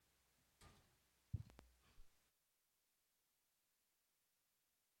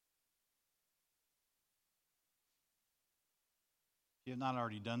If you have not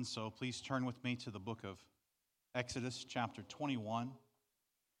already done so, please turn with me to the book of Exodus, chapter 21.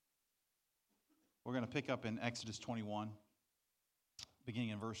 We're going to pick up in Exodus 21, beginning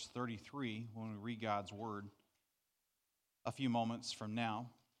in verse 33, when we read God's word a few moments from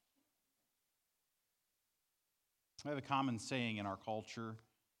now. We have a common saying in our culture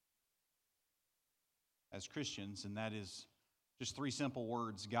as Christians, and that is just three simple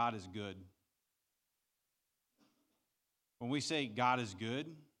words: God is good. When we say God is good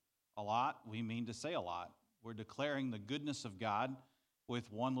a lot, we mean to say a lot. We're declaring the goodness of God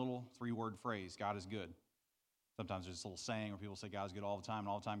with one little three-word phrase: God is good. Sometimes there's a little saying where people say God is good all the time, and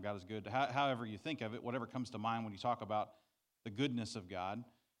all the time God is good. However you think of it, whatever comes to mind when you talk about the goodness of God,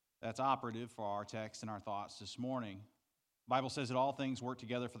 that's operative for our text and our thoughts this morning. The Bible says that all things work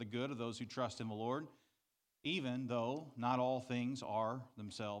together for the good of those who trust in the Lord, even though not all things are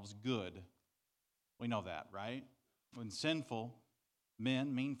themselves good. We know that, right? When sinful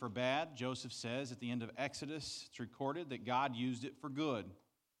men mean for bad, Joseph says at the end of Exodus, it's recorded that God used it for good.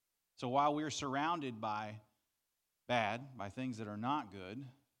 So while we're surrounded by bad, by things that are not good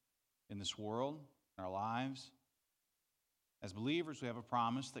in this world, in our lives, as believers, we have a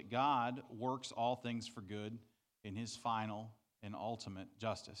promise that God works all things for good in His final and ultimate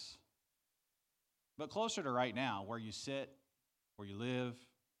justice. But closer to right now, where you sit, where you live,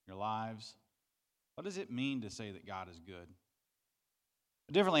 your lives, what does it mean to say that God is good?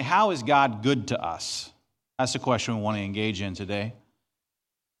 Differently, how is God good to us? That's the question we want to engage in today.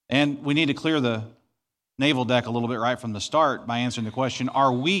 And we need to clear the navel deck a little bit right from the start by answering the question,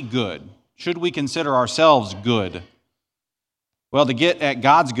 are we good? Should we consider ourselves good? Well, to get at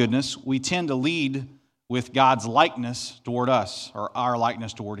God's goodness, we tend to lead with God's likeness toward us, or our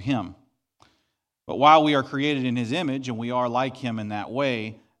likeness toward Him. But while we are created in His image, and we are like Him in that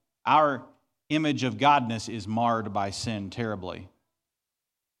way, our image of Godness is marred by sin terribly.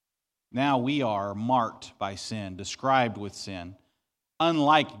 Now we are marked by sin, described with sin,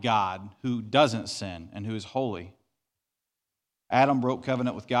 unlike God, who doesn't sin and who is holy. Adam broke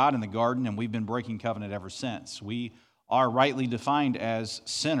covenant with God in the garden, and we've been breaking covenant ever since. We are rightly defined as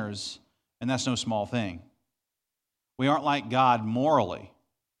sinners, and that's no small thing. We aren't like God morally.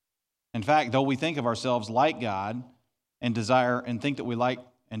 In fact, though we think of ourselves like God and desire and think that we like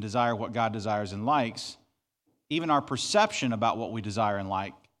and desire what God desires and likes, even our perception about what we desire and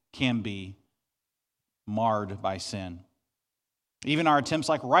like can be marred by sin. Even our attempts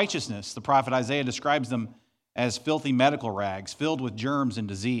like righteousness, the prophet Isaiah describes them as filthy medical rags filled with germs and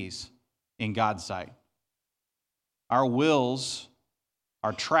disease in God's sight. Our wills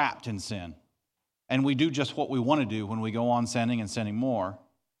are trapped in sin, and we do just what we want to do when we go on sinning and sinning more.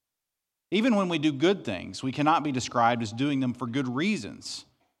 Even when we do good things, we cannot be described as doing them for good reasons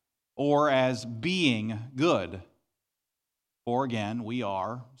or as being good. For again, we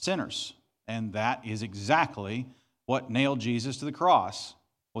are sinners, and that is exactly what nailed Jesus to the cross,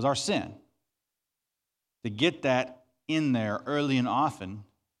 was our sin. To get that in there early and often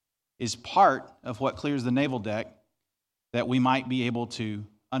is part of what clears the navel deck, that we might be able to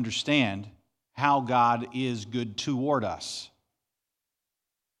understand how God is good toward us.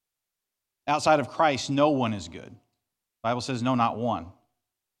 Outside of Christ, no one is good. The Bible says no, not one.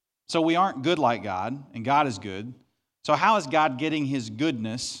 So we aren't good like God, and God is good. So how is God getting His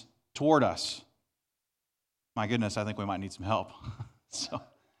goodness toward us? My goodness, I think we might need some help. So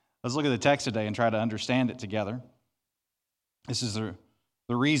let's look at the text today and try to understand it together. This is the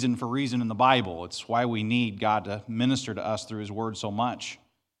reason for reason in the Bible. It's why we need God to minister to us through His Word so much.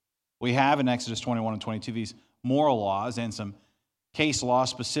 We have in Exodus 21 and 22 these moral laws and some case law,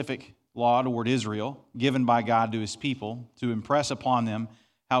 specific law toward Israel, given by God to His people to impress upon them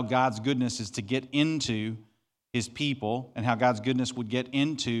how God's goodness is to get into His people, and how God's goodness would get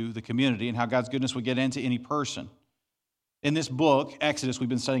into the community, and how God's goodness would get into any person. In this book, Exodus, we've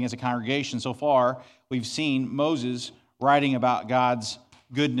been studying as a congregation so far, we've seen Moses writing about God's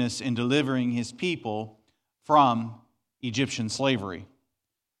goodness in delivering His people from Egyptian slavery.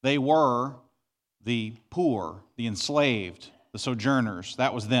 They were the poor, the enslaved, the sojourners.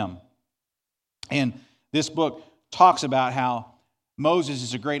 That was them. And this book talks about how Moses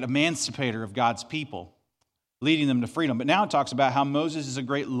is a great emancipator of God's people, leading them to freedom. But now it talks about how Moses is a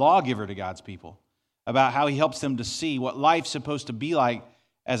great lawgiver to God's people, about how he helps them to see what life's supposed to be like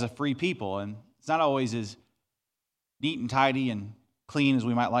as a free people. And it's not always as neat and tidy and clean as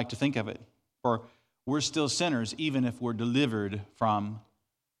we might like to think of it. For we're still sinners, even if we're delivered from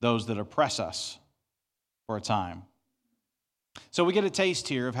those that oppress us for a time. So we get a taste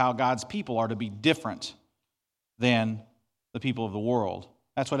here of how God's people are to be different than the people of the world.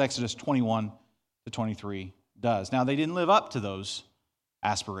 That's what Exodus 21 to 23 does. Now, they didn't live up to those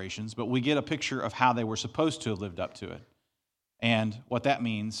aspirations, but we get a picture of how they were supposed to have lived up to it. And what that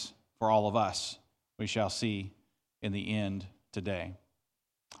means for all of us, we shall see in the end today.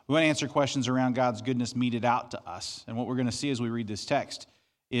 We want to answer questions around God's goodness meted out to us. And what we're going to see as we read this text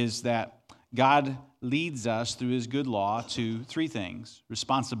is that God leads us through his good law to three things: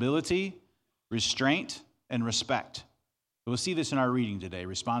 responsibility, restraint, and respect. We'll see this in our reading today: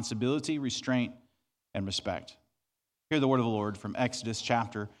 responsibility, restraint, and respect. Hear the word of the Lord from Exodus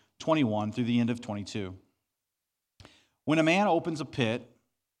chapter 21 through the end of 22. When a man opens a pit,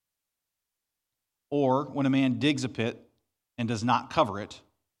 or when a man digs a pit and does not cover it,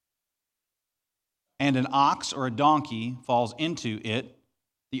 and an ox or a donkey falls into it,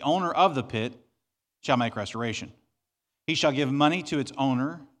 the owner of the pit shall make restoration. He shall give money to its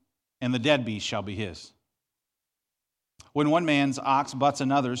owner, and the dead beast shall be his. When one man's ox butts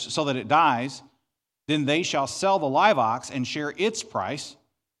another's so that it dies, then they shall sell the live ox and share its price,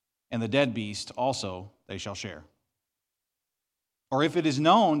 and the dead beast also they shall share. Or if it is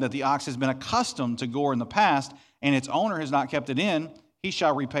known that the ox has been accustomed to gore in the past, and its owner has not kept it in, he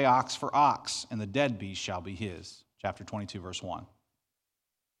shall repay ox for ox, and the dead beast shall be his. Chapter 22, verse 1.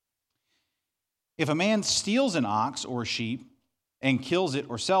 If a man steals an ox or a sheep and kills it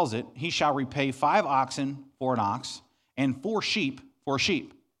or sells it, he shall repay 5 oxen for an ox and 4 sheep for a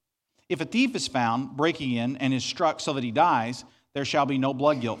sheep. If a thief is found breaking in and is struck so that he dies, there shall be no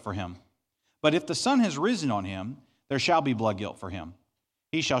blood guilt for him. But if the sun has risen on him, there shall be blood guilt for him.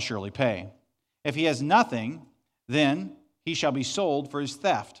 He shall surely pay. If he has nothing, then he shall be sold for his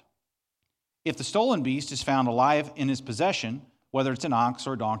theft. If the stolen beast is found alive in his possession, whether it's an ox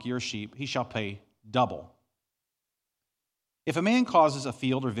or a donkey or a sheep, he shall pay double. If a man causes a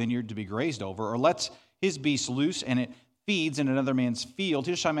field or vineyard to be grazed over, or lets his beast loose and it feeds in another man's field,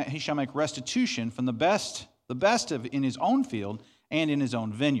 he shall make restitution from the best of in his own field and in his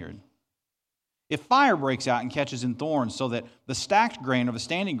own vineyard. If fire breaks out and catches in thorns, so that the stacked grain or the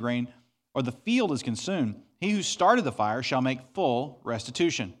standing grain or the field is consumed, he who started the fire shall make full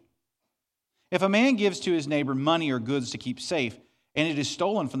restitution. If a man gives to his neighbor money or goods to keep safe, and it is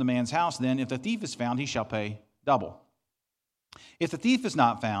stolen from the man's house, then if the thief is found, he shall pay double. If the thief is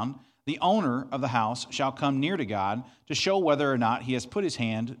not found, the owner of the house shall come near to God to show whether or not he has put his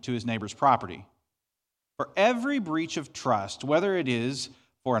hand to his neighbor's property. For every breach of trust, whether it is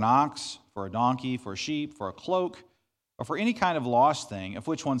for an ox, for a donkey, for a sheep, for a cloak, or for any kind of lost thing, of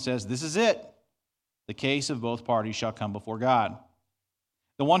which one says, "This is it," the case of both parties shall come before God.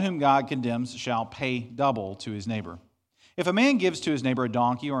 The one whom God condemns shall pay double to his neighbor. If a man gives to his neighbor a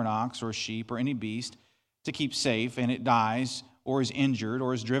donkey or an ox or a sheep or any beast to keep safe, and it dies or is injured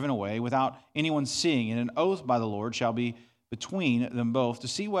or is driven away without anyone seeing, and an oath by the Lord shall be between them both to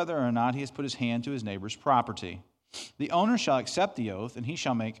see whether or not he has put his hand to his neighbor's property. The owner shall accept the oath, and he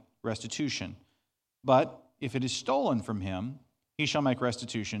shall make restitution. But if it is stolen from him, he shall make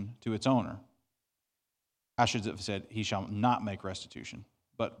restitution to its owner. I should have said he shall not make restitution.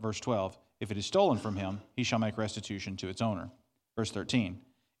 But verse 12, if it is stolen from him, he shall make restitution to its owner. Verse 13,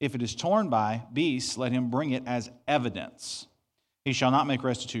 if it is torn by beasts, let him bring it as evidence. He shall not make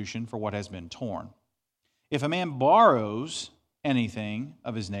restitution for what has been torn. If a man borrows anything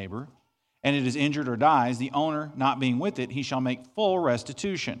of his neighbor, and it is injured or dies, the owner not being with it, he shall make full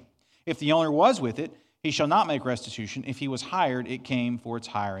restitution. If the owner was with it, he shall not make restitution. If he was hired, it came for its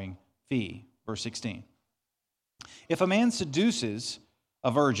hiring fee. Verse 16. If a man seduces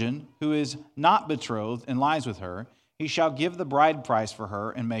a virgin who is not betrothed and lies with her, he shall give the bride price for her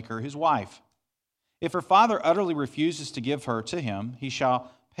and make her his wife. If her father utterly refuses to give her to him, he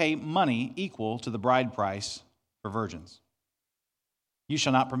shall pay money equal to the bride price for virgins. You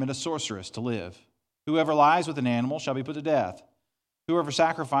shall not permit a sorceress to live. Whoever lies with an animal shall be put to death. Whoever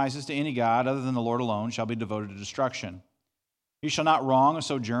sacrifices to any god other than the Lord alone shall be devoted to destruction. You shall not wrong a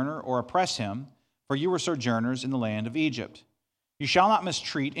sojourner or oppress him, for you were sojourners in the land of Egypt. You shall not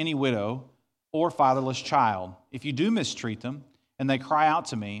mistreat any widow or fatherless child. If you do mistreat them, and they cry out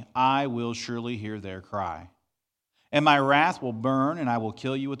to me, I will surely hear their cry. And my wrath will burn, and I will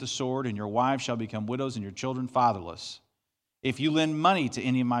kill you with the sword, and your wives shall become widows, and your children fatherless. If you lend money to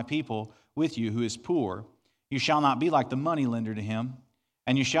any of my people with you who is poor, you shall not be like the money lender to him,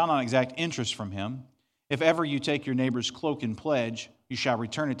 and you shall not exact interest from him. If ever you take your neighbor's cloak in pledge, you shall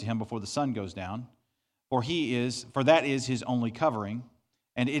return it to him before the sun goes down. For that is his only covering,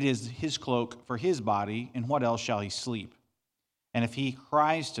 and it is his cloak for his body, and what else shall he sleep? And if he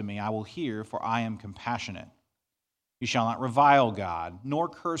cries to me, I will hear, for I am compassionate. You shall not revile God, nor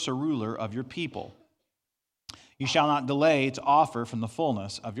curse a ruler of your people. You shall not delay to offer from the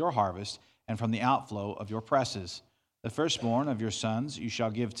fullness of your harvest and from the outflow of your presses, The firstborn of your sons you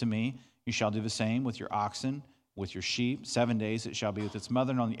shall give to me. You shall do the same with your oxen, with your sheep. 7 days it shall be with its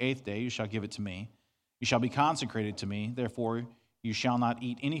mother, and on the 8th day you shall give it to me. You shall be consecrated to me. Therefore you shall not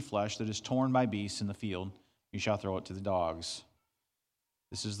eat any flesh that is torn by beasts in the field. You shall throw it to the dogs.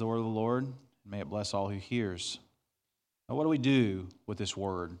 This is the word of the Lord. May it bless all who hears. Now, what do we do with this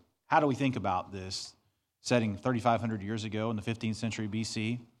word? How do we think about this? Setting 3,500 years ago in the 15th century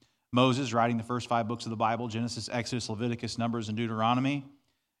BC, Moses writing the first 5 books of the Bible, Genesis, Exodus, Leviticus, Numbers, and Deuteronomy,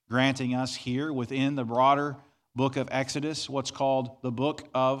 granting us here within the broader book of Exodus what's called the book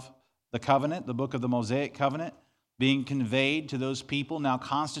of the covenant, the book of the Mosaic covenant, being conveyed to those people now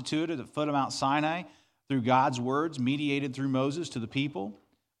constituted at the foot of Mount Sinai through God's words mediated through Moses to the people.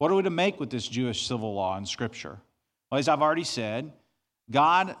 What are we to make with this Jewish civil law in Scripture? Well, as I've already said,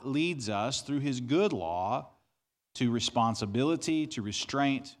 God leads us through his good law to responsibility, to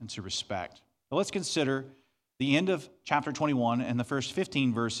restraint, and to respect. But let's consider the end of chapter 21 and the first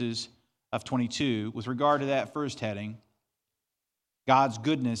 15 verses of 22 with regard to that first heading. God's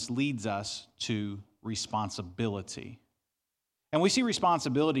goodness leads us to responsibility. And we see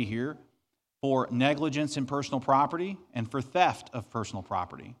responsibility here for negligence in personal property and for theft of personal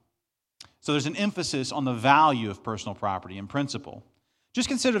property. So there's an emphasis on the value of personal property in principle. Just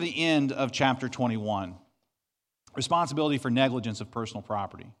consider the end of chapter 21. Responsibility for negligence of personal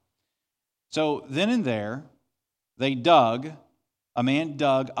property. So then and there, a man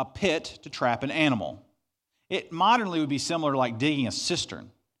dug a pit to trap an animal. It modernly would be similar to like digging a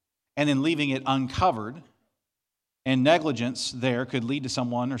cistern and then leaving it uncovered. And negligence there could lead to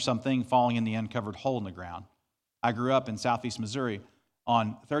someone or something falling in the uncovered hole in the ground. I grew up in southeast Missouri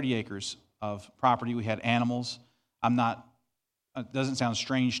on 30 acres of property. We had animals. It doesn't sound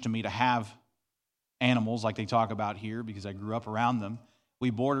strange to me to have animals like they talk about here because I grew up around them. We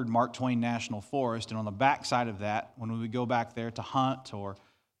bordered Mark Twain National Forest, and on the backside of that, when we would go back there to hunt or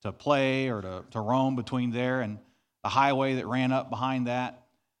to play or to roam between there and the highway that ran up behind that,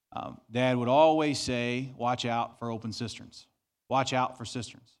 Dad would always say, watch out for open cisterns. Watch out for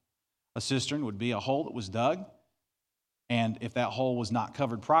cisterns. A cistern would be a hole that was dug, and if that hole was not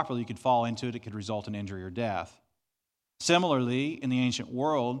covered properly, you could fall into it. It could result in injury or death. Similarly, in the ancient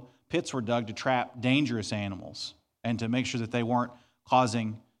world, pits were dug to trap dangerous animals and to make sure that they weren't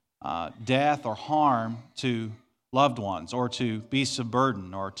causing death or harm to loved ones or to beasts of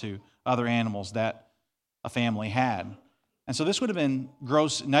burden or to other animals that a family had. And so this would have been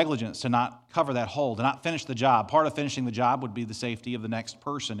gross negligence to not cover that hole, to not finish the job. Part of finishing the job would be the safety of the next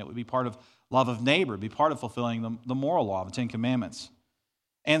person. It would be part of love of neighbor. It would be part of fulfilling the moral law, the Ten Commandments.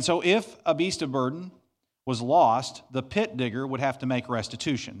 And so if a beast of burden was lost, the pit digger would have to make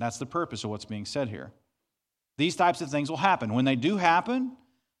restitution. That's the purpose of what's being said here. These types of things will happen. When they do happen,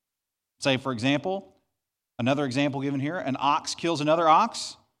 say, for example, another example given here, an ox kills another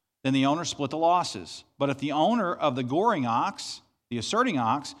ox, then the owner split the losses. But if the owner of the goring ox, the asserting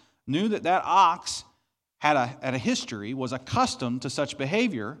ox, knew that that ox had a history, was accustomed to such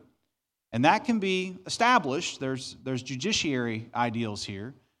behavior, and that can be established, there's judiciary ideals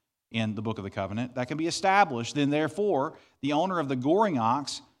here in the book of the covenant, that can be established, then therefore the owner of the goring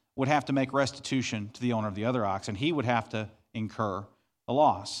ox would have to make restitution to the owner of the other ox, and he would have to incur the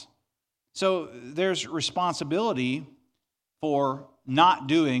loss. So there's responsibility for not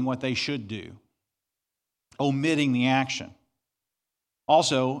doing what they should do, omitting the action.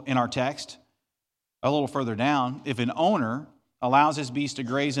 Also, in our text, a little further down, if an owner allows his beast to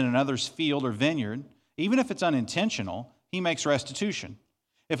graze in another's field or vineyard, even if it's unintentional, he makes restitution.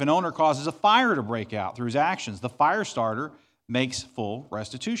 If an owner causes a fire to break out through his actions, the fire starter makes full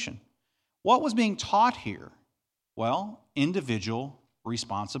restitution. What was being taught here? Well, individual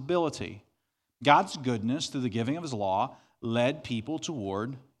responsibility. God's goodness through the giving of his law led people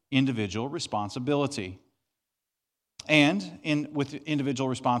toward individual responsibility. And with individual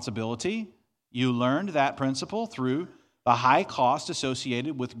responsibility, you learned that principle through the high cost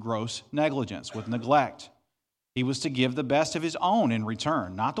associated with gross negligence, with neglect. He was to give the best of his own in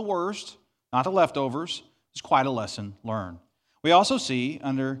return, not the worst, not the leftovers. It's quite a lesson learned. We also see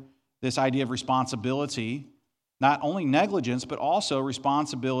under this idea of responsibility, not only negligence, but also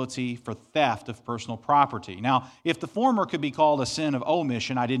responsibility for theft of personal property. Now, if the former could be called a sin of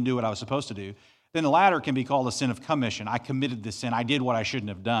omission, I didn't do what I was supposed to do, then the latter can be called a sin of commission. I committed this sin. I did what I shouldn't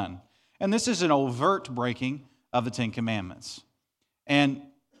have done. And this is an overt breaking of the Ten Commandments. And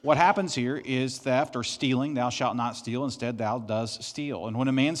what happens here is theft or stealing. Thou shalt not steal. Instead, thou does steal. And when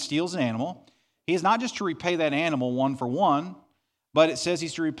a man steals an animal, he is not just to repay that animal one for one, but it says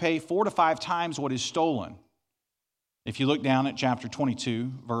he's to repay 4 to 5 times what is stolen. If you look down at chapter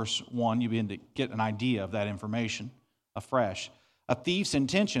 22, verse 1, you begin to get an idea of that information. afresh. A thief's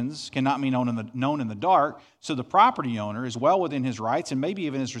intentions cannot be known in the dark, so the property owner is well within his rights and maybe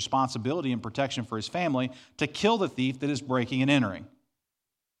even his responsibility and protection for his family to kill the thief that is breaking and entering.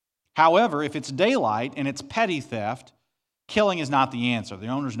 However, if it's daylight and it's petty theft, killing is not the answer. The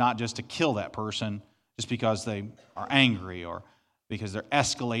owner's not just to kill that person just because they are angry or because they're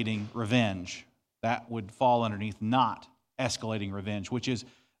escalating revenge. That would fall underneath not escalating revenge, which is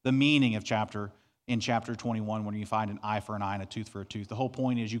the meaning of chapter 21 when you find an eye for an eye and a tooth for a tooth. The whole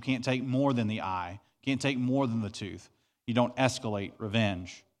point is you can't take more than the eye, can't take more than the tooth. You don't escalate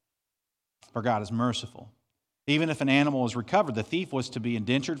revenge. For God is merciful. Even if an animal is recovered, the thief was to be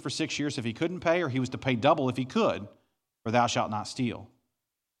indentured for 6 years if he couldn't pay, or he was to pay double if he could, for thou shalt not steal.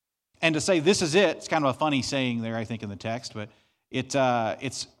 And to say this is it, it's kind of a funny saying there, I think, in the text, but it's,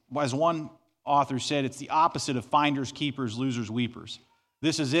 as one author said, it's the opposite of finders, keepers, losers, weepers.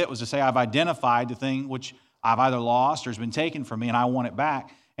 This is it was to say I've identified the thing which I've either lost or has been taken from me and I want it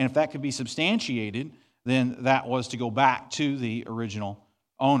back. And if that could be substantiated, then that was to go back to the original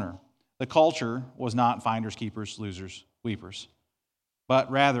owner. The culture was not finders, keepers, losers, weepers,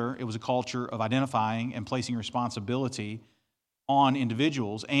 but rather it was a culture of identifying and placing responsibility on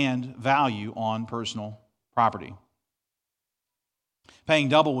individuals and value on personal property. Paying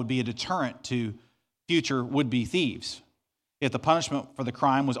double would be a deterrent to future would-be thieves. If the punishment for the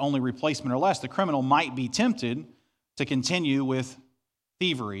crime was only replacement or less, the criminal might be tempted to continue with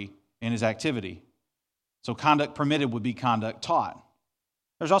thievery in his activity. So conduct permitted would be conduct taught.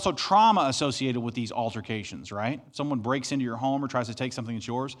 There's also trauma associated with these altercations, right? If someone breaks into your home or tries to take something that's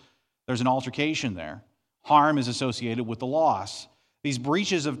yours, there's an altercation there. Harm is associated with the loss. These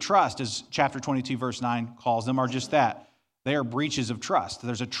breaches of trust, as chapter 22, verse 9 calls them, are just that. They are breaches of trust.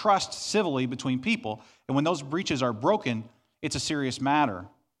 There's a trust civilly between people, and when those breaches are broken, it's a serious matter.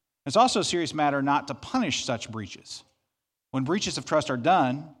 It's also a serious matter not to punish such breaches. When breaches of trust are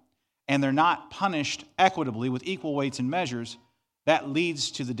done, and they're not punished equitably with equal weights and measures, that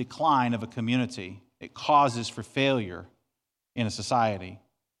leads to the decline of a community. It causes for failure in a society.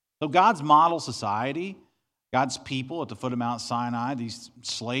 So God's model society, God's people at the foot of Mount Sinai, these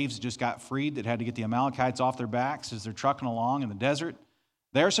slaves just got freed that had to get the Amalekites off their backs as they're trucking along in the desert,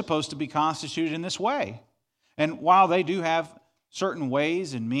 they're supposed to be constituted in this way. And while they do have certain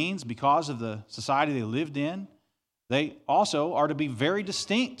ways and means because of the society they lived in, they also are to be very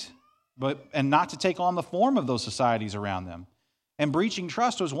distinct and not to take on the form of those societies around them. And breaching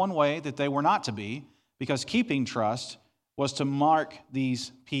trust was one way that they were not to be, because keeping trust was to mark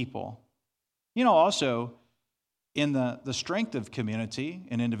these people. You know, also, in the strength of community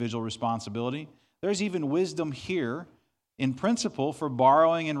and individual responsibility, there's even wisdom here in principle for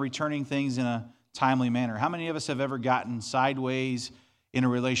borrowing and returning things in a timely manner. How many of us have ever gotten sideways in a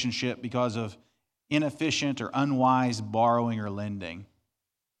relationship because of inefficient or unwise borrowing or lending?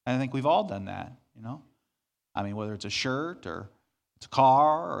 I think we've all done that, you know? I mean, whether it's a shirt or it's a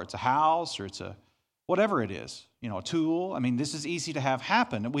car or it's a house or it's a whatever it is, you know, a tool. I mean, this is easy to have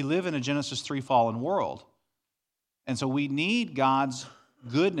happen. We live in a Genesis 3 fallen world. And so we need God's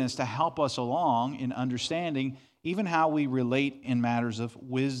goodness to help us along in understanding even how we relate in matters of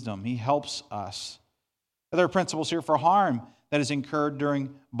wisdom. He helps us. There are principles here for harm that is incurred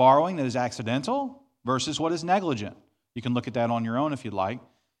during borrowing that is accidental versus what is negligent. You can look at that on your own if you'd like.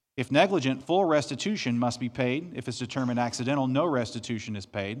 If negligent, full restitution must be paid. If it's determined accidental, no restitution is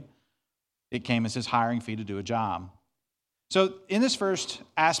paid. It came as his hiring fee to do a job. So in this first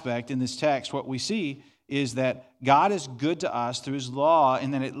aspect, in this text, what we see is that God is good to us through his law,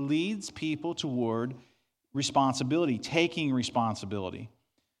 and that it leads people toward responsibility, taking responsibility.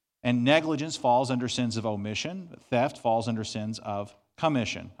 And negligence falls under sins of omission. Theft falls under sins of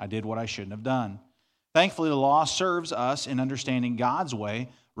commission. I did what I shouldn't have done. Thankfully, the law serves us in understanding God's way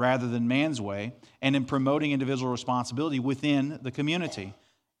rather than man's way, and in promoting individual responsibility within the community.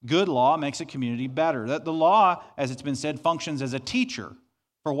 Good law makes a community better. That the law, as it's been said, functions as a teacher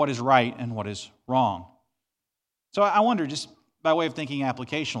for what is right and what is wrong. So I wonder, just by way of thinking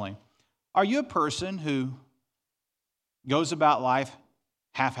applicationally, are you a person who goes about life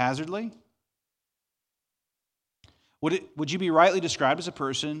haphazardly? Would you be rightly described as a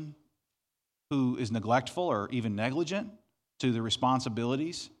person who is neglectful or even negligent to the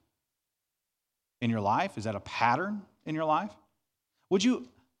responsibilities in your life? Is that a pattern in your life? Would you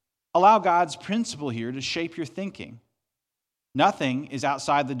allow God's principle here to shape your thinking? Nothing is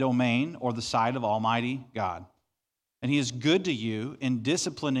outside the domain or the sight of Almighty God. And he is good to you in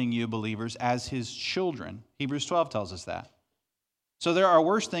disciplining you, believers, as his children. Hebrews 12 tells us that. So there are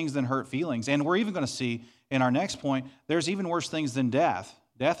worse things than hurt feelings. And we're even going to see in our next point, there's even worse things than death.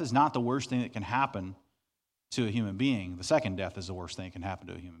 Death is not the worst thing that can happen to a human being. The second death is the worst thing that can happen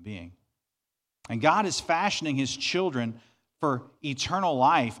to a human being. And God is fashioning his children for eternal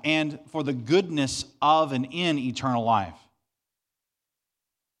life and for the goodness of and in eternal life.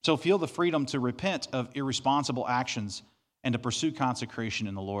 So feel the freedom to repent of irresponsible actions and to pursue consecration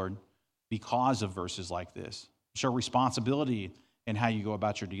in the Lord because of verses like this. Show responsibility in how you go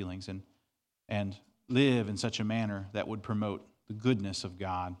about your dealings and live in such a manner that would promote the goodness of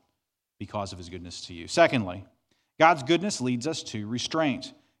God because of his goodness to you. Secondly, God's goodness leads us to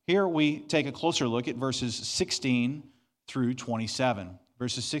restraint. Here we take a closer look at verses 16 through 27.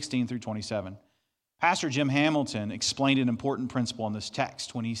 Verses 16 through 27. Pastor Jim Hamilton explained an important principle in this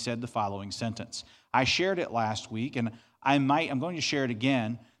text when he said the following sentence. I shared it last week, and I'm going to share it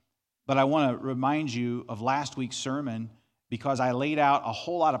again, but I want to remind you of last week's sermon because I laid out a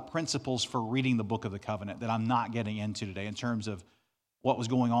whole lot of principles for reading the book of the covenant that I'm not getting into today in terms of what was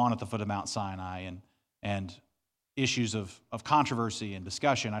going on at the foot of Mount Sinai and issues of controversy and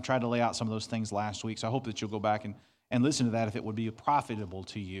discussion. I tried to lay out some of those things last week, so I hope that you'll go back and listen to that if it would be profitable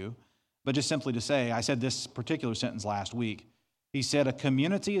to you. But just simply to say, I said this particular sentence last week. He said, a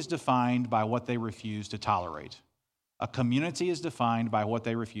community is defined by what they refuse to tolerate. A community is defined by what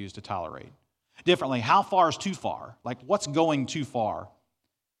they refuse to tolerate. Differently, how far is too far? Like, what's going too far?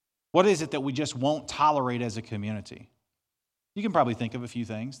 What is it that we just won't tolerate as a community? You can probably think of a few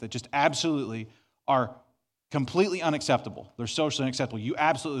things that just absolutely are completely unacceptable. They're socially unacceptable. You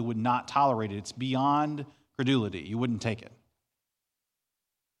absolutely would not tolerate it. It's beyond credulity. You wouldn't take it.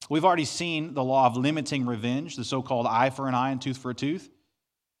 We've already seen the law of limiting revenge, the so-called eye for an eye and tooth for a tooth.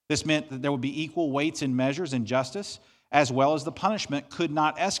 This meant that there would be equal weights and measures in justice, as well as the punishment could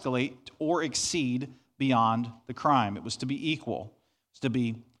not escalate or exceed beyond the crime. It was to be equal. It was to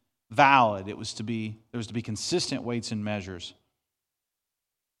be valid. There was to be consistent weights and measures.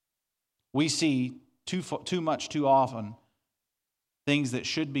 We see too much, too often, things that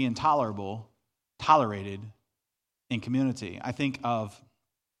should be intolerable, tolerated in community. I think of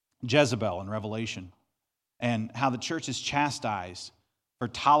Jezebel in Revelation and how the church is chastised for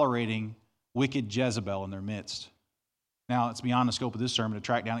tolerating wicked Jezebel in their midst. Now, it's beyond the scope of this sermon to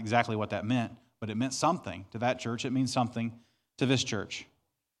track down exactly what that meant, but it meant something to that church. It means something to this church.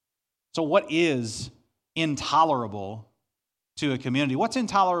 So what is intolerable to a community? What's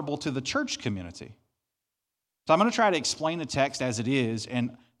intolerable to the church community? So I'm going to try to explain the text as it is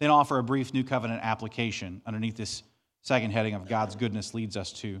and then offer a brief New Covenant application underneath this second heading of God's goodness leads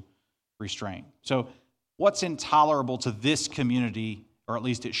us to restraint. So what's intolerable to this community, or at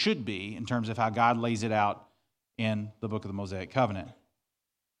least it should be, in terms of how God lays it out in the book of the Mosaic Covenant?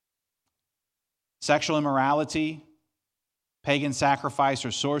 Sexual immorality, pagan sacrifice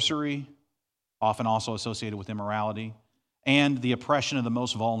or sorcery, often also associated with immorality, and the oppression of the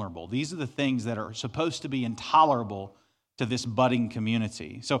most vulnerable. These are the things that are supposed to be intolerable to this budding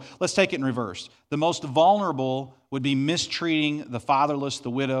community. So let's take it in reverse. The most vulnerable would be mistreating the fatherless, the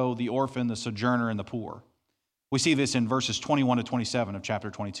widow, the orphan, the sojourner, and the poor. We see this in verses 21 to 27 of chapter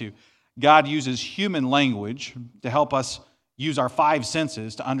 22. God uses human language to help us use our five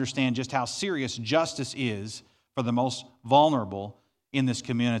senses to understand just how serious justice is for the most vulnerable in this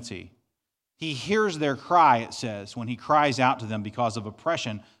community. He hears their cry, it says, when he cries out to them because of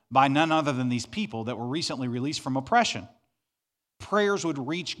oppression by none other than these people that were recently released from oppression. Prayers would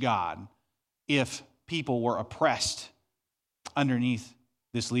reach God if people were oppressed underneath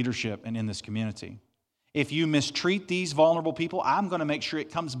this leadership and in this community. If you mistreat these vulnerable people, I'm going to make sure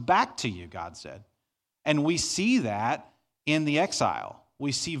it comes back to you, God said. And we see that in the exile.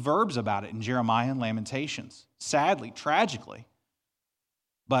 We see verbs about it in Jeremiah and Lamentations. Sadly, tragically.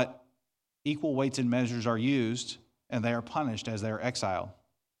 But equal weights and measures are used, and they are punished as they are exiled.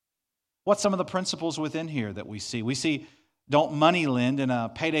 What's some of the principles within here that we see? We see don't money lend in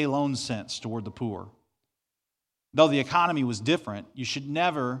a payday loan sense toward the poor. Though the economy was different, you should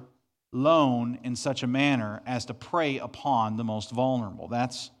never loan in such a manner as to prey upon the most vulnerable.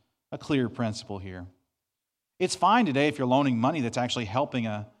 That's a clear principle here. It's fine today if you're loaning money that's actually helping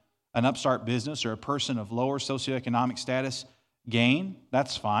an upstart business or a person of lower socioeconomic status gain.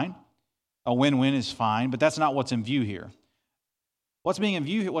 That's fine. A win-win is fine, but that's not what's in view here. What's in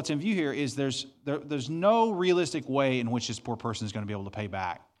view here is there's no realistic way in which this poor person is going to be able to pay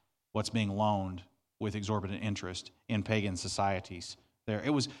back what's being loaned with exorbitant interest in pagan societies.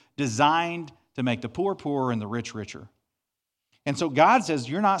 It was designed to make the poor poorer and the rich richer. And so God says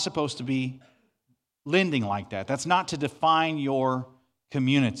you're not supposed to be lending like that. That's not to define your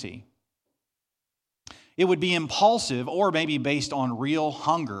community. It would be impulsive or maybe based on real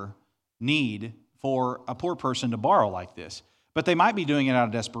hunger, need for a poor person to borrow like this. But they might be doing it out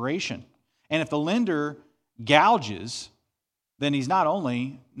of desperation. And if the lender gouges, then he's not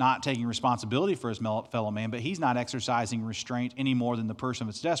only not taking responsibility for his fellow man, but he's not exercising restraint any more than the person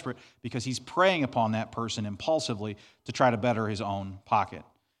that's desperate, because he's preying upon that person impulsively to try to better his own pocket.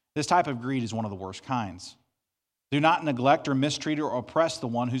 This type of greed is one of the worst kinds. Do not neglect or mistreat or oppress the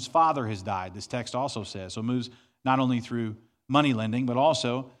one whose father has died, this text also says. So it moves not only through money lending, but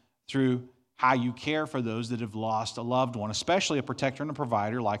also through how you care for those that have lost a loved one, especially a protector and a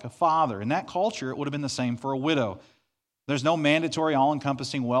provider like a father. In that culture, it would have been the same for a widow. There's no mandatory,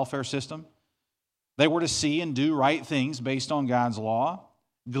 all-encompassing welfare system. They were to see and do right things based on God's law.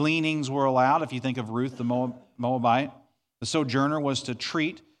 Gleanings were allowed, if you think of Ruth the Moabite. The sojourner was to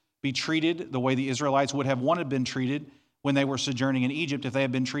be treated the way the Israelites would have wanted been treated when they were sojourning in Egypt if they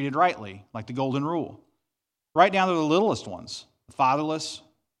had been treated rightly, like the Golden Rule. Right down to the littlest ones, the fatherless,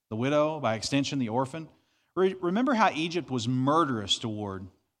 the widow, by extension, the orphan. Remember how Egypt was murderous toward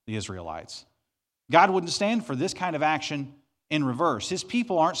the Israelites. God wouldn't stand for this kind of action in reverse. His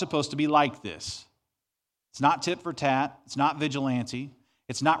people aren't supposed to be like this. It's not tit for tat. It's not vigilante.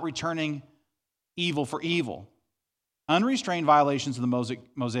 It's not returning evil for evil. Unrestrained violations of the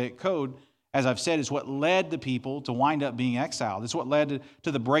Mosaic Code, as I've said, is what led the people to wind up being exiled. It's what led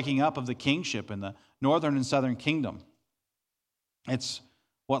to the breaking up of the kingship in the northern and southern kingdom. It's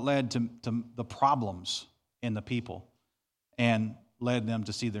what led to the problems in the people and led them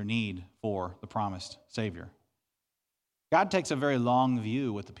to see their need for the promised Savior. God takes a very long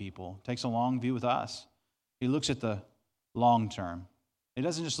view with the people, takes a long view with us. He looks at the long term. He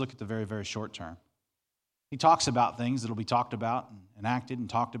doesn't just look at the very, very short term. He talks about things that will be talked about and enacted and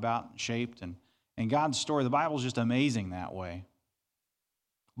talked about and shaped. And God's story, the Bible is just amazing that way.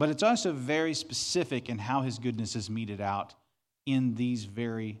 But it's also very specific in how his goodness is meted out in these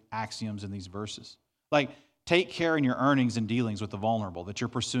very axioms in these verses. Like, take care in your earnings and dealings with the vulnerable, that you're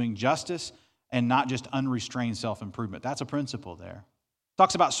pursuing justice and not just unrestrained self-improvement. That's a principle there.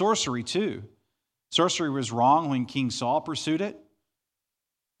 Talks about sorcery too. Sorcery was wrong when King Saul pursued it.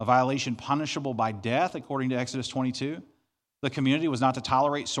 A violation punishable by death, according to Exodus 22. The community was not to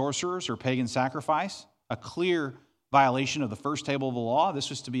tolerate sorcerers or pagan sacrifice, a clear violation of the first table of the law. This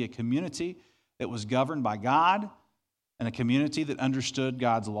was to be a community that was governed by God and a community that understood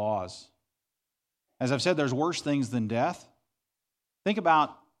God's laws. As I've said, there's worse things than death. Think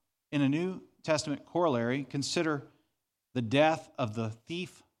about, in a New Testament corollary, consider the death of the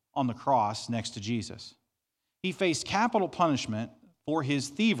thief on the cross next to Jesus. He faced capital punishment for his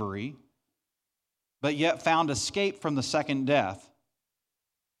thievery, but yet found escape from the second death.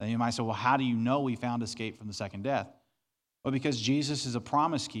 Then you might say, well, how do you know he found escape from the second death? Well, because Jesus is a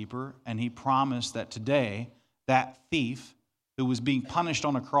promise keeper, and he promised that today, that thief who was being punished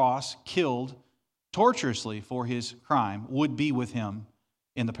on a cross, killed torturously for his crime, would be with him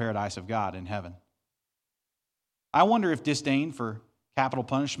in the paradise of God in heaven. I wonder if disdain for capital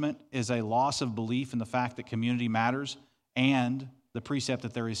punishment is a loss of belief in the fact that community matters and the precept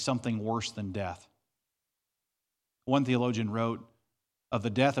that there is something worse than death. One theologian wrote of the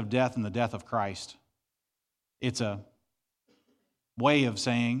death of death and the death of Christ. It's a way of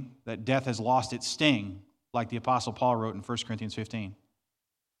saying that death has lost its sting, like the Apostle Paul wrote in 1 Corinthians 15.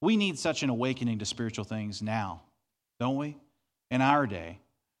 We need such an awakening to spiritual things now, don't we? In our day,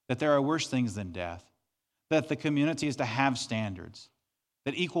 that there are worse things than death, that the community is to have standards,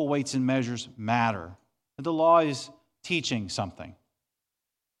 that equal weights and measures matter, that the law is teaching something.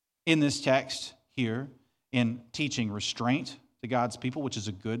 In this text here, in teaching restraint to God's people, which is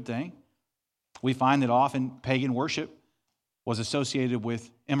a good thing, we find that often pagan worship was associated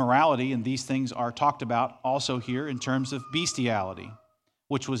with immorality, and these things are talked about also here in terms of bestiality,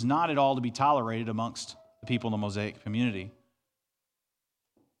 which was not at all to be tolerated amongst the people in the Mosaic community.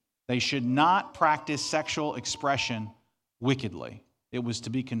 They should not practice sexual expression wickedly. It was to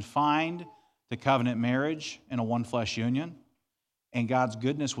be confined to covenant marriage and a one-flesh union, and God's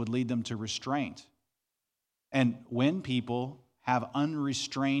goodness would lead them to restraint. And when people have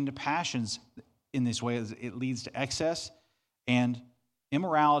unrestrained passions in this way, it leads to excess, and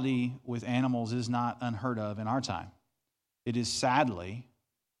immorality with animals is not unheard of in our time. It is sadly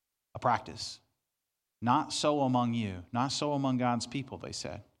a practice. Not so among you, not so among God's people, they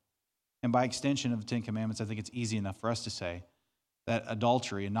said. And by extension of the Ten Commandments, I think it's easy enough for us to say that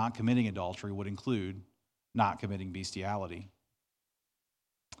adultery and not committing adultery would include not committing bestiality.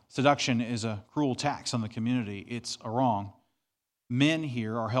 Seduction is a cruel tax on the community. It's a wrong. Men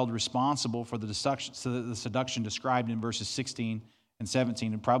here are held responsible for the seduction described in verses 16 and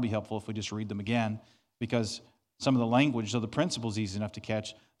 17. It'd probably be helpful if we just read them again, because some of the language, though the principle is easy enough to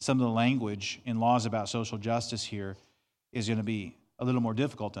catch, some of the language in laws about social justice here is going to be a little more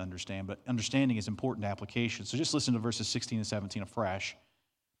difficult to understand, but understanding is important to application. So just listen to verses 16 and 17 afresh.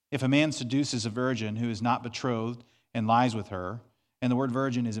 If a man seduces a virgin who is not betrothed and lies with her, and the word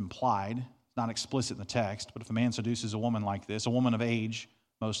virgin is implied, it's not explicit in the text, but if a man seduces a woman like this, a woman of age,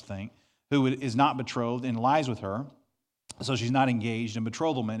 most think, who is not betrothed and lies with her, so she's not engaged, and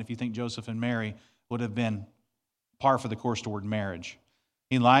betrothal meant, if you think Joseph and Mary would have been par for the course toward marriage.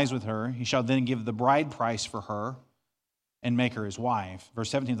 He lies with her, he shall then give the bride price for her and make her his wife. Verse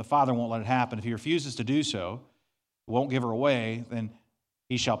 17, the father won't let it happen. If he refuses to do so, won't give her away, then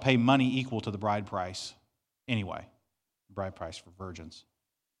he shall pay money equal to the bride price anyway, bride price for virgins.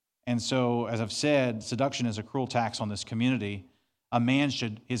 And so, as I've said, seduction is a cruel tax on this community. A man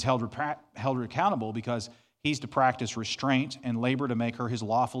is held accountable because he's to practice restraint and labor to make her his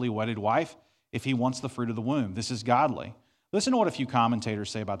lawfully wedded wife if he wants the fruit of the womb. This is godly. Listen to what a few commentators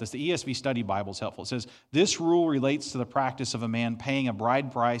say about this. The ESV Study Bible is helpful. It says, this rule relates to the practice of a man paying a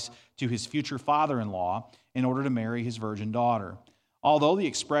bride price to his future father-in-law in order to marry his virgin daughter. Although the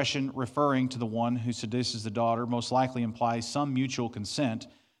expression referring to the one who seduces the daughter most likely implies some mutual consent,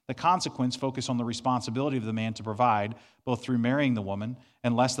 the consequence focuses on the responsibility of the man to provide, both through marrying the woman,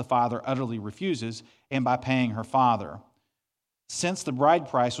 unless the father utterly refuses, and by paying her father. Since the bride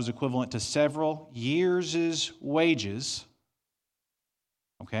price was equivalent to several years' wages,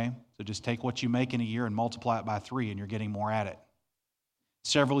 okay, so just take what you make in a year and multiply it by 3, and you're getting more at it.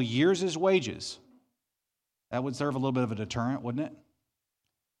 Several years' wages. That would serve a little bit of a deterrent, wouldn't it?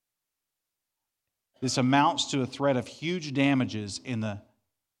 This amounts to a threat of huge damages in the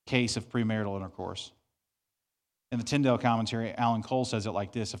case of premarital intercourse. In the Tyndale commentary, Alan Cole says it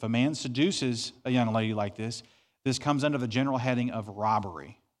like this: if a man seduces a young lady like this comes under the general heading of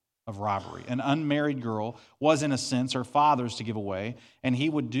robbery. An unmarried girl was, in a sense, her father's to give away, and he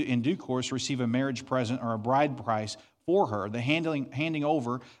would, in due course, receive a marriage present or a bride price for her. The handing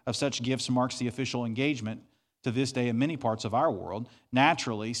over of such gifts marks the official engagement to this day in many parts of our world.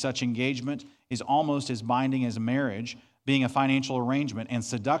 Naturally, such engagement is almost as binding as marriage, being a financial arrangement, and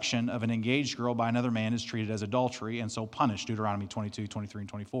seduction of an engaged girl by another man is treated as adultery and so punished, Deuteronomy 22, 23, and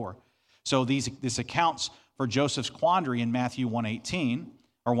 24. So this accounts for Joseph's quandary in Matthew 1:18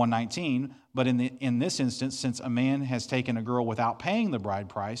 or 1:19, but in this instance, since a man has taken a girl without paying the bride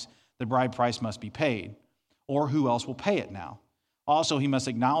price must be paid. Or who else will pay it now? Also, he must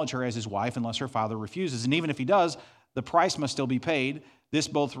acknowledge her as his wife unless her father refuses. And even if he does, the price must still be paid. This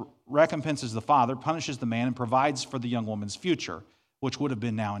both recompenses the father, punishes the man, and provides for the young woman's future, which would have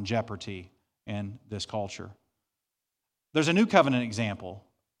been now in jeopardy in this culture. There's a New Covenant example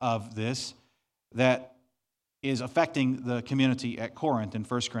of this that is affecting the community at Corinth in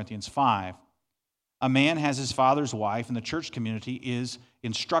 1 Corinthians 5. A man has his father's wife, and the church community is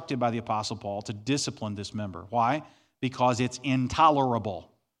instructed by the Apostle Paul to discipline this member. Why? Because it's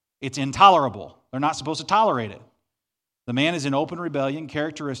intolerable. It's intolerable. They're not supposed to tolerate it. The man is in open rebellion,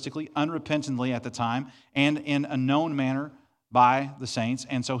 characteristically, unrepentantly at the time, and in a known manner by the saints,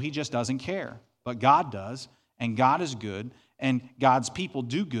 and so he just doesn't care. But God does, and God is good, and God's people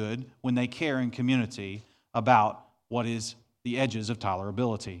do good when they care in community about what is the edges of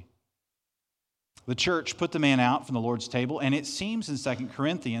tolerability. The church put the man out from the Lord's table, and it seems in 2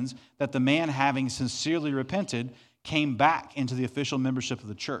 Corinthians that the man, having sincerely repented, came back into the official membership of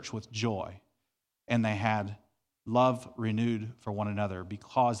the church with joy, and they had love renewed for one another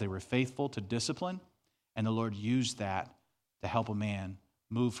because they were faithful to discipline, and the Lord used that to help a man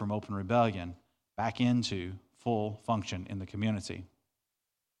move from open rebellion back into full function in the community.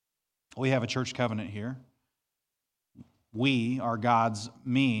 We have a church covenant here. We are God's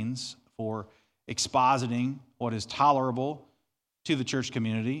means for expositing what is tolerable to the church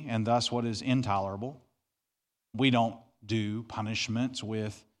community and thus what is intolerable. We don't do punishments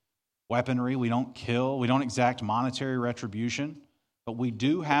with weaponry. We don't kill. We don't exact monetary retribution. But we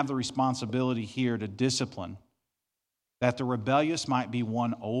do have the responsibility here to discipline, that the rebellious might be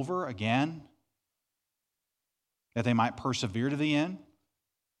won over again, that they might persevere to the end.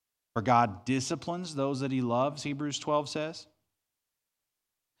 For God disciplines those that he loves, Hebrews 12 says.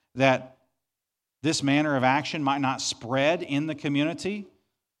 That this manner of action might not spread in the community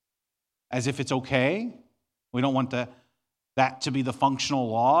as if it's okay. We don't want that to be the functional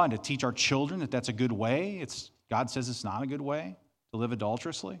law and to teach our children that that's a good way. God says it's not a good way to live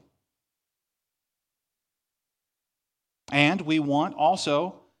adulterously. And we want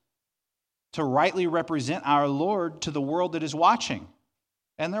also to rightly represent our Lord to the world that is watching.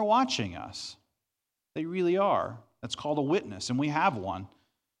 And they're watching us. They really are. That's called a witness, and we have one,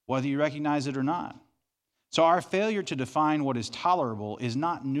 whether you recognize it or not. So our failure to define what is tolerable is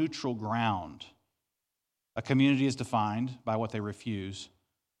not neutral ground. A community is defined by what they refuse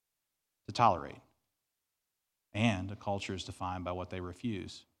to tolerate. And a culture is defined by what they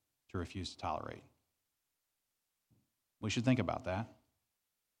refuse to tolerate. We should think about that.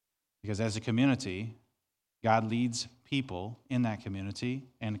 Because as a community, God leads people in that community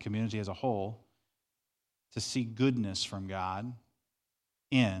and the community as a whole to see goodness from God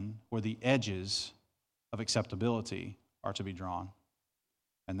in where the edges of acceptability are to be drawn.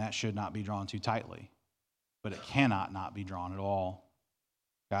 And that should not be drawn too tightly, but it cannot not be drawn at all.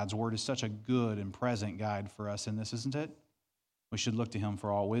 God's word is such a good and present guide for us in this, isn't it? We should look to him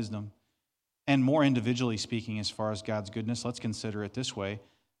for all wisdom. And more individually speaking, as far as God's goodness, let's consider it this way.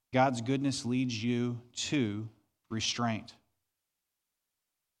 God's goodness leads you to restraint.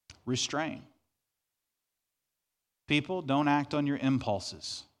 Restrain. People, don't act on your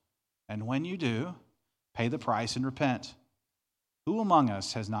impulses. And when you do, pay the price and repent. Who among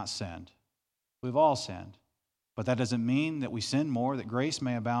us has not sinned? We've all sinned. But that doesn't mean that we sin more, that grace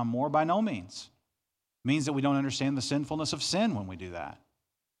may abound more. By no means. It means that we don't understand the sinfulness of sin when we do that.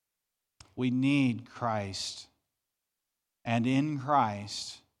 We need Christ. And in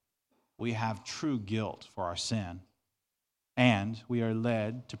Christ, we have true guilt for our sin. And we are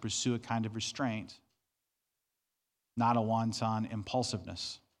led to pursue a kind of restraint, not a wanton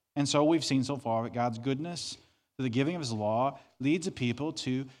impulsiveness. And so we've seen so far that God's goodness, through the giving of his law, leads a people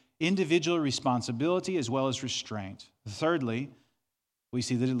to individual responsibility as well as restraint. Thirdly, we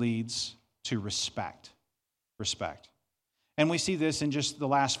see that it leads to respect. Respect. And we see this in just the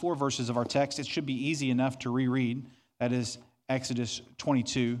last 4 verses of our text. It should be easy enough to reread. That is Exodus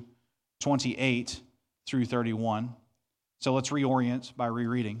 22, 28 through 31. So let's reorient by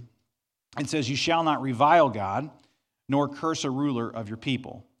rereading. It says, "You shall not revile God, nor curse a ruler of your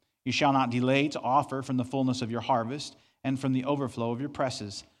people. You shall not delay to offer from the fullness of your harvest and from the overflow of your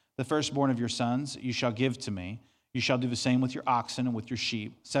presses. The firstborn of your sons you shall give to me. You shall do the same with your oxen and with your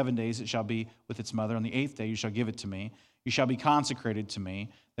sheep. 7 days it shall be with its mother. On the 8th day you shall give it to me. You shall be consecrated to me.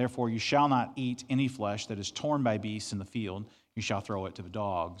 Therefore you shall not eat any flesh that is torn by beasts in the field. You shall throw it to the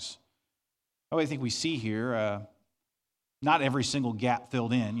dogs." Oh, I think we see here, not every single gap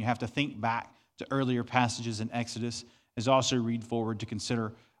filled in. You have to think back to earlier passages in Exodus, as also read forward to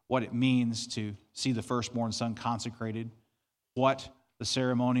consider what it means to see the firstborn son consecrated, what the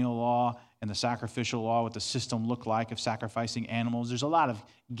ceremonial law and the sacrificial law, what the system looked like of sacrificing animals. There's a lot of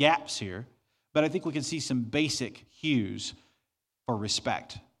gaps here, but I think we can see some basic hues for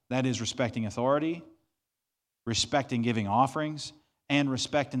respect. That is, respecting authority, respecting giving offerings, and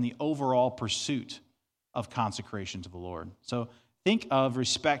respecting the overall pursuit of consecration to the Lord. So think of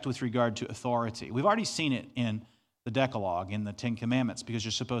respect with regard to authority. We've already seen it in the Decalogue, in the 10 Commandments, because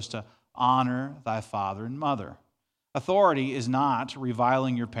you're supposed to honor thy father and mother. Authority is not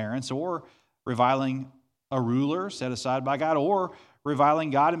reviling your parents or reviling a ruler set aside by God or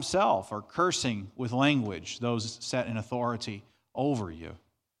reviling God himself or cursing with language those set in authority over you.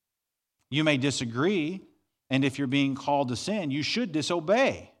 You may disagree, and if you're being called to sin, you should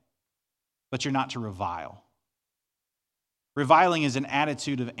disobey, but you're not to revile. Reviling is an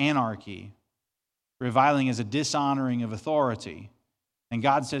attitude of anarchy. Reviling is a dishonoring of authority. And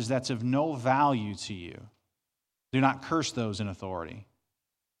God says that's of no value to you. Do not curse those in authority.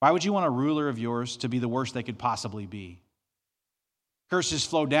 Why would you want a ruler of yours to be the worst they could possibly be? Curses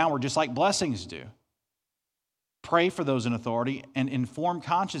flow downward just like blessings do. Pray for those in authority and inform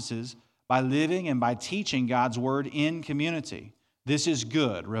consciences by living and by teaching God's word in community. This is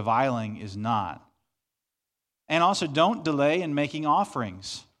good. Reviling is not. And also, don't delay in making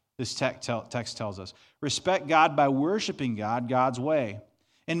offerings, this text tells us. Respect God by worshiping God God's way.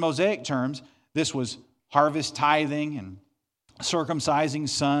 In Mosaic terms, this was harvest tithing and circumcising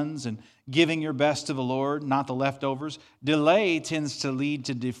sons and giving your best to the Lord, not the leftovers. Delay tends to lead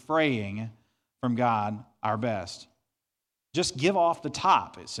to defraying from God our best. Just give off the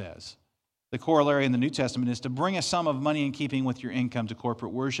top, it says. The corollary in the New Testament is to bring a sum of money in keeping with your income to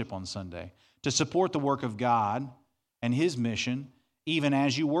corporate worship on Sunday, to support the work of God and his mission, even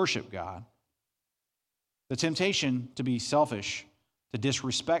as you worship God. The temptation to be selfish, to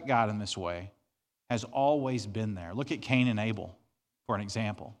disrespect God in this way, has always been there. Look at Cain and Abel for an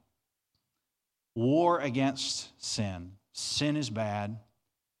example. War against sin. Sin is bad,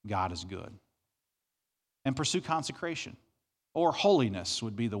 God is good. And pursue consecration. Or holiness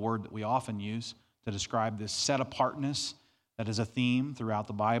would be the word that we often use to describe this set-apartness that is a theme throughout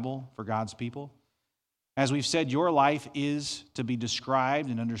the Bible for God's people. As we've said, your life is to be described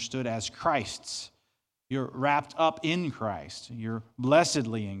and understood as Christ's. You're wrapped up in Christ. You're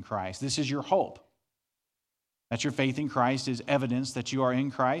blessedly in Christ. This is your hope. That your faith in Christ is evidence that you are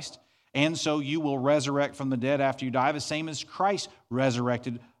in Christ. And so you will resurrect from the dead after you die, the same as Christ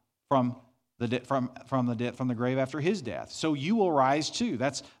resurrected from the grave after his death. So you will rise too.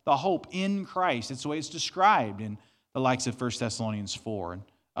 That's the hope in Christ. It's the way it's described in the likes of 1 Thessalonians 4 and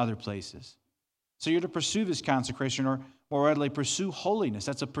other places. So you're to pursue this consecration, or more readily, pursue holiness.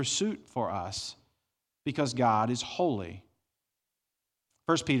 That's a pursuit for us because God is holy.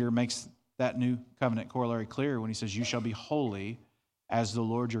 1 Peter makes that new covenant corollary clear when he says, you shall be holy as the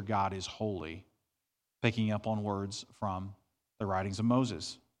Lord your God is holy, picking up on words from the writings of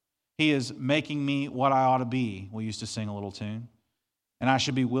Moses. He is making me what I ought to be, we used to sing a little tune, and I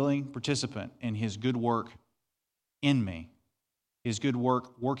should be willing participant in his good work in me, his good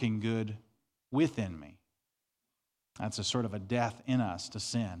work working good within me. That's a sort of a death in us to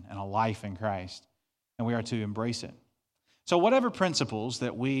sin and a life in Christ, and we are to embrace it. So whatever principles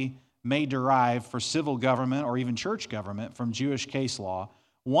that we may derive for civil government or even church government from Jewish case law,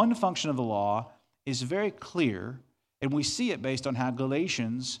 one function of the law is very clear, and we see it based on how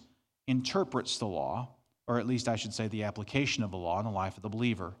Galatians interprets the law, or at least I should say the application of the law in the life of the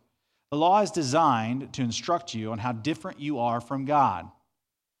believer. The law is designed to instruct you on how different you are from God,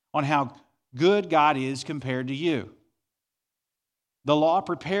 on how good God is compared to you. The law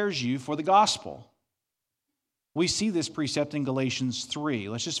prepares you for the gospel. We see this precept in Galatians 3.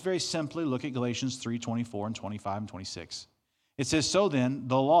 Let's just very simply look at Galatians 3, 24 and 25 and 26. It says, so then,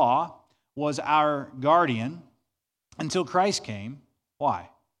 the law was our guardian until Christ came. Why?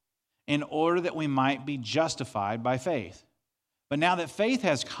 In order that we might be justified by faith. But now that faith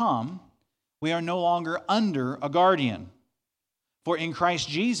has come, we are no longer under a guardian. For in Christ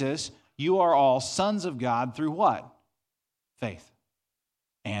Jesus, you are all sons of God through what? Faith.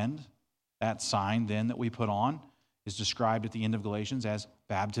 And that sign then that we put on is described at the end of Galatians as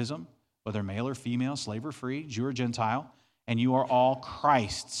baptism, whether male or female, slave or free, Jew or Gentile, and you are all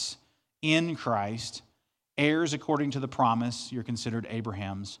Christ's, in Christ, heirs according to the promise. You're considered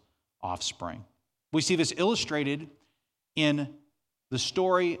Abraham's offspring. We see this illustrated in the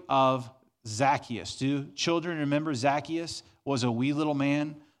story of Zacchaeus. Do children remember Zacchaeus was a wee little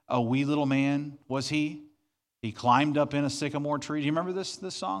man? A wee little man was he? He climbed up in a sycamore tree. Do you remember this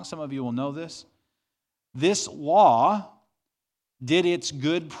song? Some of you will know this. This law did its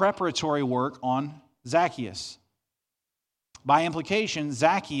good preparatory work on Zacchaeus. By implication,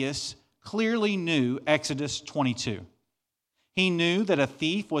 Zacchaeus clearly knew Exodus 22. He knew that a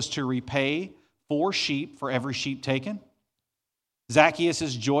thief was to repay 4 sheep for every sheep taken.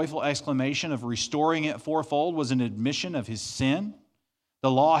 Zacchaeus' joyful exclamation of restoring it fourfold was an admission of his sin. The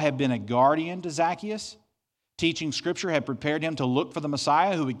law had been a guardian to Zacchaeus. Teaching Scripture had prepared him to look for the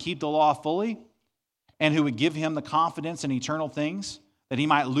Messiah who would keep the law fully and who would give him the confidence in eternal things, that he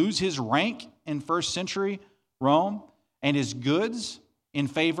might lose his rank in first century Rome and his goods in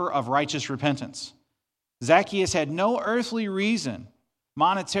favor of righteous repentance. Zacchaeus had no earthly reason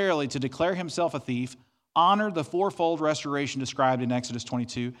monetarily to declare himself a thief, honor the fourfold restoration described in Exodus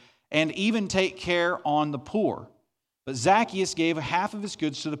 22, and even take care on the poor. But Zacchaeus gave half of his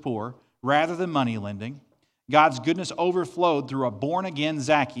goods to the poor rather than money lending. God's goodness overflowed through a born-again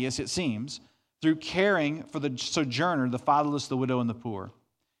Zacchaeus, it seems, through caring for the sojourner, the fatherless, the widow, and the poor.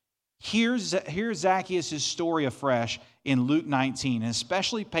 Here's Zacchaeus' story afresh in Luke 19, and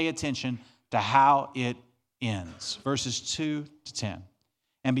especially pay attention to how it ends. Verses 2 to 10.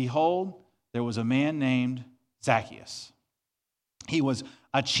 And behold, there was a man named Zacchaeus. He was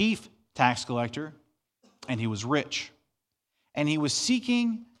a chief tax collector, and he was rich. And he was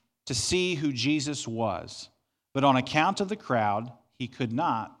seeking to see who Jesus was. But on account of the crowd, he could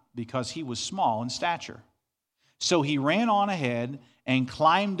not, because he was small in stature. So he ran on ahead and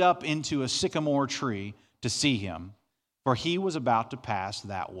climbed up into a sycamore tree to see him, for he was about to pass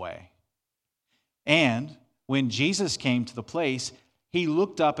that way. And when Jesus came to the place, he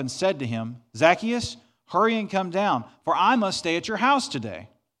looked up and said to him, Zacchaeus, hurry and come down, for I must stay at your house today.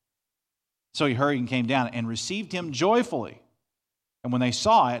 So he hurried and came down and received him joyfully. And when they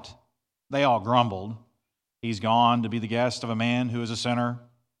saw it, they all grumbled. He's gone to be the guest of a man who is a sinner.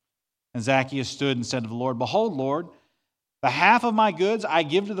 And Zacchaeus stood and said to the Lord, Behold, Lord, the half of my goods I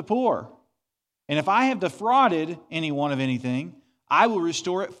give to the poor. And if I have defrauded anyone of anything, I will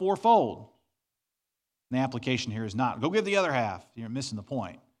restore it fourfold. And the application here is not, go give the other half. You're missing the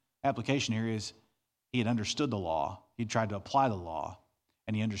point. The application here is he had understood the law. He tried to apply the law.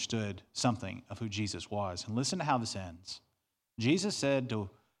 And he understood something of who Jesus was. And listen to how this ends. Jesus said to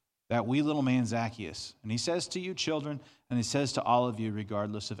that wee little man Zacchaeus, and he says to you children, and he says to all of you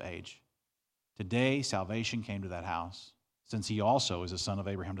regardless of age, today salvation came to that house, since he also is a son of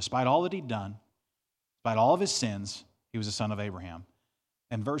Abraham. Despite all that he'd done, despite all of his sins, he was a son of Abraham.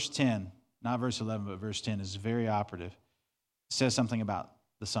 And verse 10, not verse 11, but verse 10 is very operative. It says something about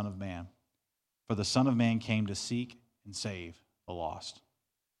the Son of Man. For the Son of Man came to seek and save the lost.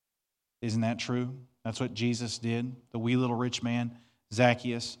 Isn't that true? That's what Jesus did. The wee little rich man,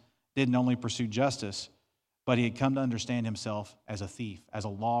 Zacchaeus, didn't only pursue justice, but he had come to understand himself as a thief, as a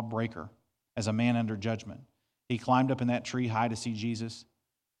lawbreaker, as a man under judgment. He climbed up in that tree high to see Jesus,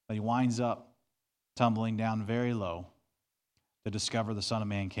 but he winds up tumbling down very low to discover the Son of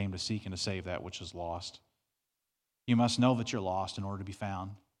Man came to seek and to save that which is lost. You must know that you're lost in order to be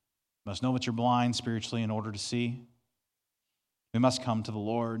found. You must know that you're blind spiritually in order to see. We must come to the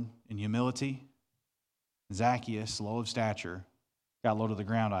Lord in humility. Zacchaeus, low of stature, got low to the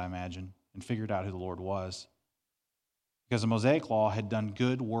ground, I imagine, and figured out who the Lord was. Because the Mosaic Law had done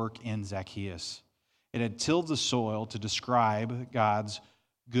good work in Zacchaeus. It had tilled the soil to describe God's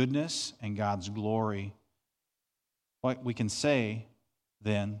goodness and God's glory. What we can say,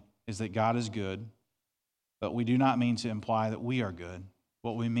 then, is that God is good, but we do not mean to imply that we are good.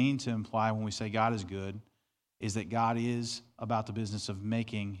 What we mean to imply when we say God is good is that God is about the business of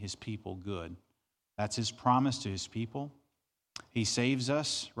making his people good. That's his promise to his people. He saves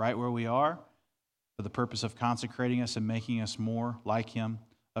us right where we are for the purpose of consecrating us and making us more like him,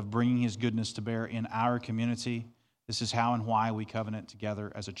 of bringing his goodness to bear in our community. This is how and why we covenant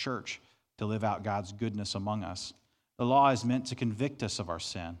together as a church to live out God's goodness among us. The law is meant to convict us of our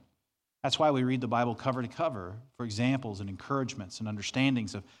sin. That's why we read the Bible cover to cover for examples and encouragements and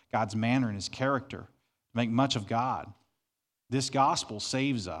understandings of God's manner and his character, to make much of God. This gospel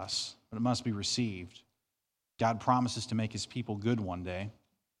saves us, but it must be received. God promises to make his people good one day.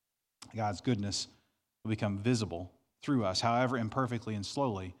 God's goodness will become visible through us, however imperfectly and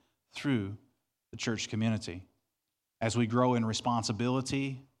slowly, through the church community. As we grow in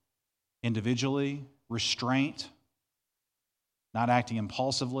responsibility, individually, restraint, not acting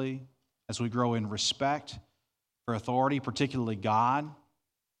impulsively, as we grow in respect for authority, particularly God,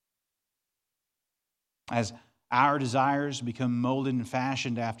 as our desires become molded and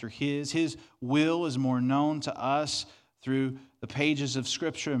fashioned after his will is more known to us through the pages of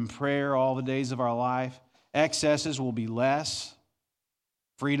Scripture and prayer all the days of our life. Excesses will be less,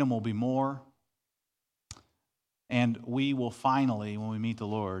 freedom will be more, and we will finally, when we meet the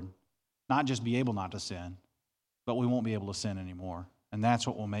Lord, not just be able not to sin, but we won't be able to sin anymore. And that's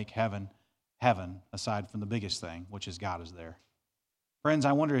what will make heaven, heaven, aside from the biggest thing, which is God is there. Friends,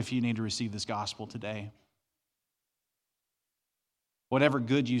 I wonder if you need to receive this gospel today. Whatever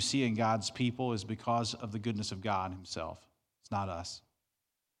good you see in God's people is because of the goodness of God himself. It's not us.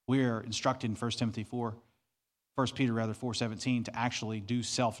 We are instructed in 1 Peter 4:17 to actually do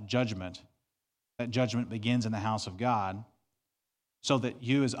self-judgment. That judgment begins in the house of God so that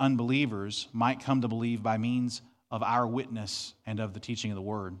you as unbelievers might come to believe by means of our witness and of the teaching of the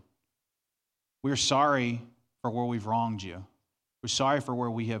word. We're sorry for where we've wronged you. We're sorry for where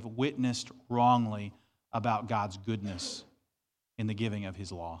we have witnessed wrongly about God's goodness in the giving of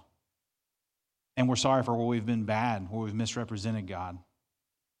his law. And we're sorry for where we've been bad, where we've misrepresented God.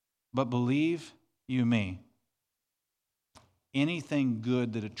 But believe you me, anything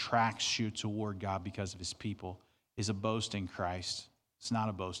good that attracts you toward God because of his people is a boast in Christ. It's not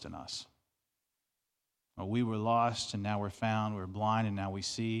a boast in us. We were lost and now we're found. We're blind and now we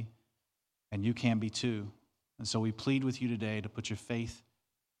see. And you can be too. And so we plead with you today to put your faith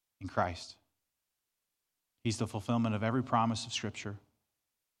in Christ. He's the fulfillment of every promise of Scripture.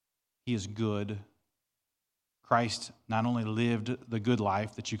 He is good. Christ not only lived the good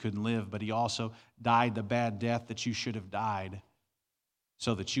life that you couldn't live, but he also died the bad death that you should have died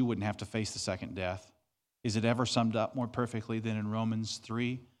so that you wouldn't have to face the second death. Is it ever summed up more perfectly than in Romans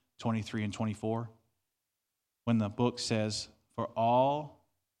 3:23 and 24? When the book says, for all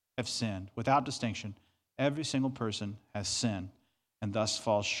have sinned, without distinction, every single person has sinned and thus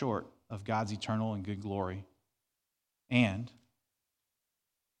falls short of God's eternal and good glory, and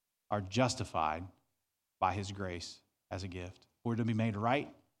are justified by his grace as a gift. If we're to be made right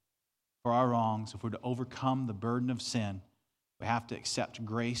for our wrongs, if we're to overcome the burden of sin, we have to accept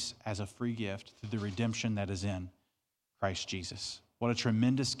grace as a free gift through the redemption that is in Christ Jesus. What a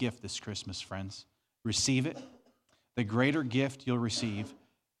tremendous gift this Christmas, friends. Receive it. The greater gift you'll receive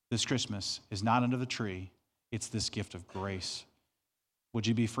this Christmas is not under the tree. It's this gift of grace. Would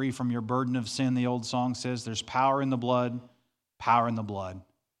you be free from your burden of sin? The old song says there's power in the blood, power in the blood.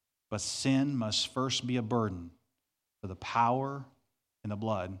 But sin must first be a burden for the power in the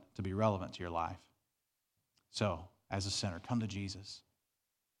blood to be relevant to your life. So, as a sinner, come to Jesus.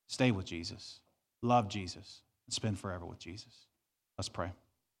 Stay with Jesus. Love Jesus. And spend forever with Jesus. Let's pray.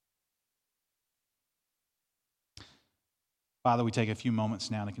 Father, we take a few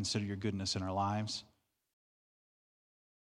moments now to consider your goodness in our lives.